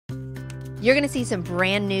You're going to see some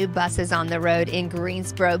brand new buses on the road in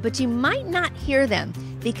Greensboro, but you might not hear them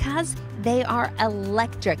because they are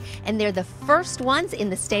electric, and they're the first ones in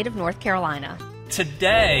the state of North Carolina.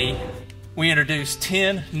 Today, we introduced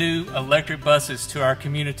 10 new electric buses to our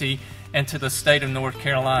community and to the state of North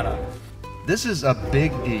Carolina. This is a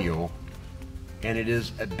big deal, and it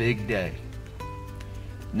is a big day,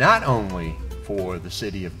 not only for the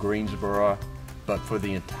city of Greensboro, but for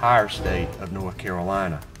the entire state of North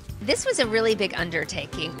Carolina. This was a really big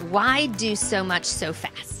undertaking. Why do so much so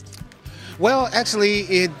fast? Well, actually,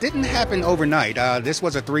 it didn't happen overnight. This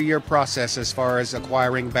was a 3-year process as far as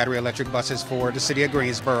acquiring battery electric buses for the city of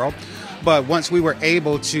Greensboro. But once we were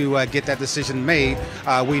able to get that decision made,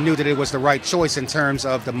 we knew that it was the right choice in terms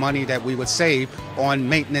of the money that we would save on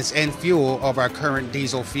maintenance and fuel of our current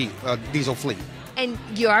diesel fleet. And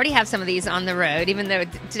you already have some of these on the road, even though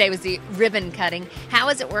today was the ribbon cutting. How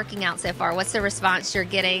is it working out so far? What's the response you're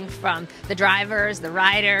getting from the drivers, the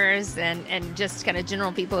riders, and just kind of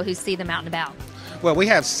general people who see them out and about? Well, we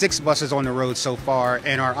have 6 buses on the road so far,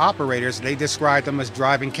 and our operators, they describe them as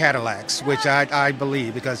driving Cadillacs, which I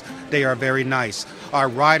believe, because they are very nice. Our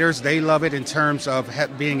riders, they love it in terms of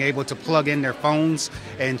being able to plug in their phones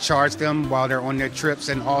and charge them while they're on their trips,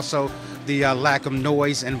 and also the lack of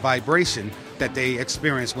noise and vibration that they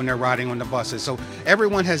experience when they're riding on the buses. So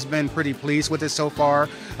everyone has been pretty pleased with it so far.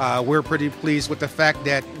 We're pretty pleased with the fact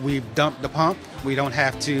that we've dumped the pump. We don't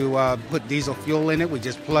have to put diesel fuel in it. We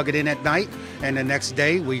just plug it in at night, and the next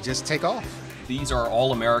day we just take off. These are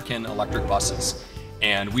all-American electric buses,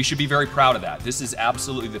 and we should be very proud of that. This is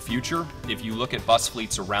absolutely the future. If you look at bus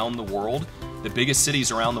fleets around the world, the biggest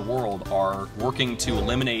cities around the world are working to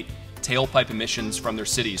eliminate tailpipe emissions from their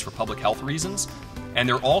cities for public health reasons, and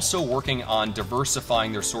they're also working on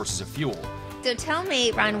diversifying their sources of fuel. So tell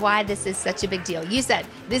me, Ron, why this is such a big deal. You said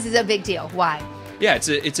this is a big deal. Why? Yeah,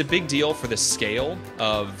 it's a big deal for the scale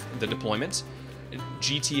of the deployment.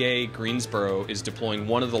 GTA Greensboro is deploying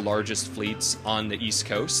one of the largest fleets on the East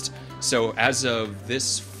Coast. So as of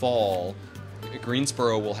this fall,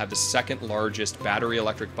 Greensboro will have the 2nd largest battery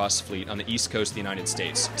electric bus fleet on the East Coast of the United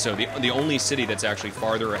States. So the only city that's actually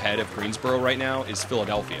farther ahead of Greensboro right now is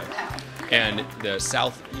Philadelphia. And the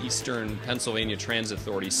Southeastern Pennsylvania Transit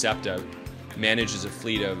Authority, SEPTA, manages a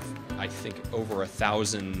fleet of, I think, over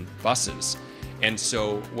 1,000 buses. And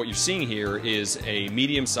so what you're seeing here is a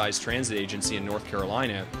medium-sized transit agency in North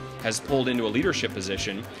Carolina has pulled into a leadership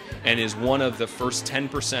position and is one of the first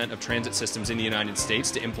 10% of transit systems in the United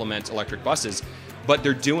States to implement electric buses. But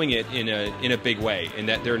they're doing it in a big way, in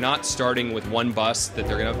that they're not starting with one bus that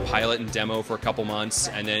they're going to pilot and demo for a couple months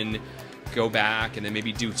and then go back and then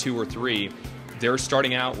maybe do 2 or 3. They're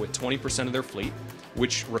starting out with 20% of their fleet,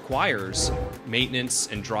 which requires maintenance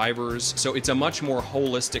and drivers. So it's a much more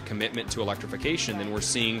holistic commitment to electrification than we're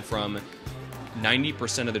seeing from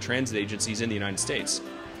 90% of the transit agencies in the United States.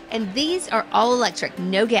 And these are all electric,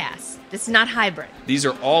 no gas. This is not hybrid. These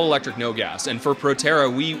are all electric, no gas. And for Proterra,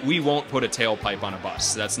 we won't put a tailpipe on a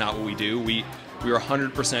bus. That's not what we do. We are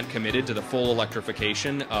 100% committed to the full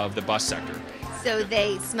electrification of the bus sector. So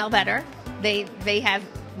they smell better. They have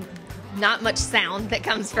not much sound that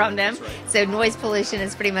comes from them. That's right. So noise pollution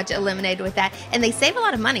is pretty much eliminated with that. And they save a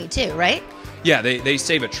lot of money too, right? Yeah, they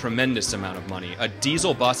save a tremendous amount of money. A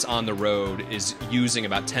diesel bus on the road is using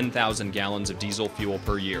about 10,000 gallons of diesel fuel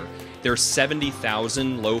per year. There are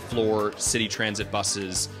 70,000 low-floor city transit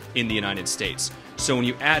buses in the United States. So when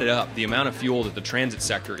you add it up, the amount of fuel that the transit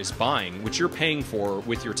sector is buying, which you're paying for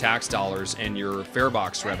with your tax dollars and your fare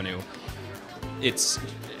box revenue, it's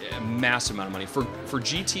a massive amount of money. For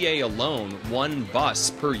GTA alone, one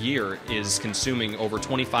bus per year is consuming over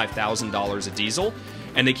 $25,000 of diesel,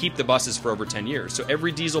 and they keep the buses for over 10 years. So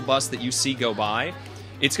every diesel bus that you see go by,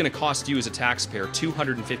 it's going to cost you as a taxpayer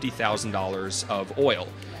 $250,000 of oil.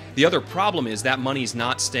 The other problem is that money's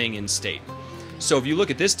not staying in state. So if you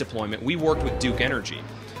look at this deployment, we worked with Duke Energy.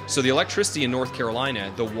 So the electricity in North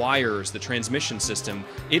Carolina, the wires, the transmission system,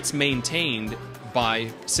 it's maintained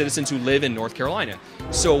by citizens who live in North Carolina.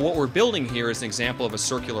 So what we're building here is an example of a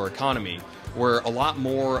circular economy where a lot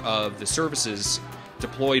more of the services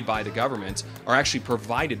deployed by the government are actually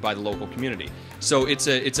provided by the local community. So it's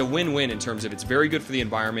a win-win in terms of it's very good for the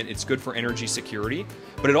environment, it's good for energy security,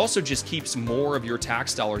 but it also just keeps more of your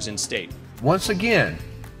tax dollars in state. Once again,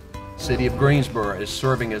 City of Greensboro is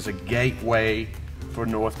serving as a gateway for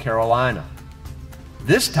North Carolina.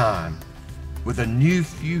 This time with a new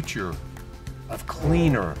future of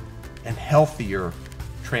cleaner and healthier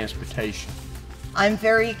transportation. I'm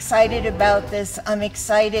very excited about this. I'm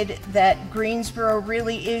excited that Greensboro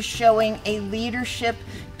really is showing a leadership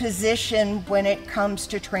position when it comes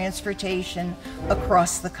to transportation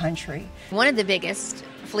across the country. One of the biggest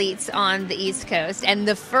fleets on the East Coast and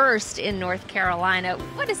the first in North Carolina.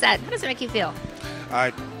 What is that? How does it make you feel?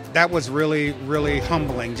 That was really, really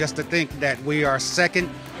humbling just to think that we are second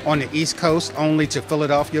on the East Coast only to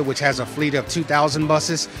Philadelphia, which has a fleet of 2,000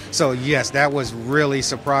 buses. So yes, that was really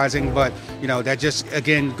surprising, but that just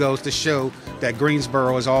again goes to show that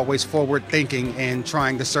Greensboro is always forward thinking and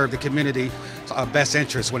trying to serve the community best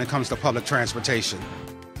interest when it comes to public transportation.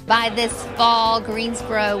 By this fall,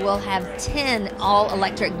 Greensboro will have 10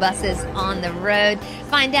 all-electric buses on the road.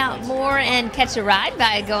 Find out more and catch a ride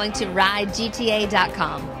by going to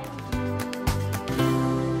ridegta.com.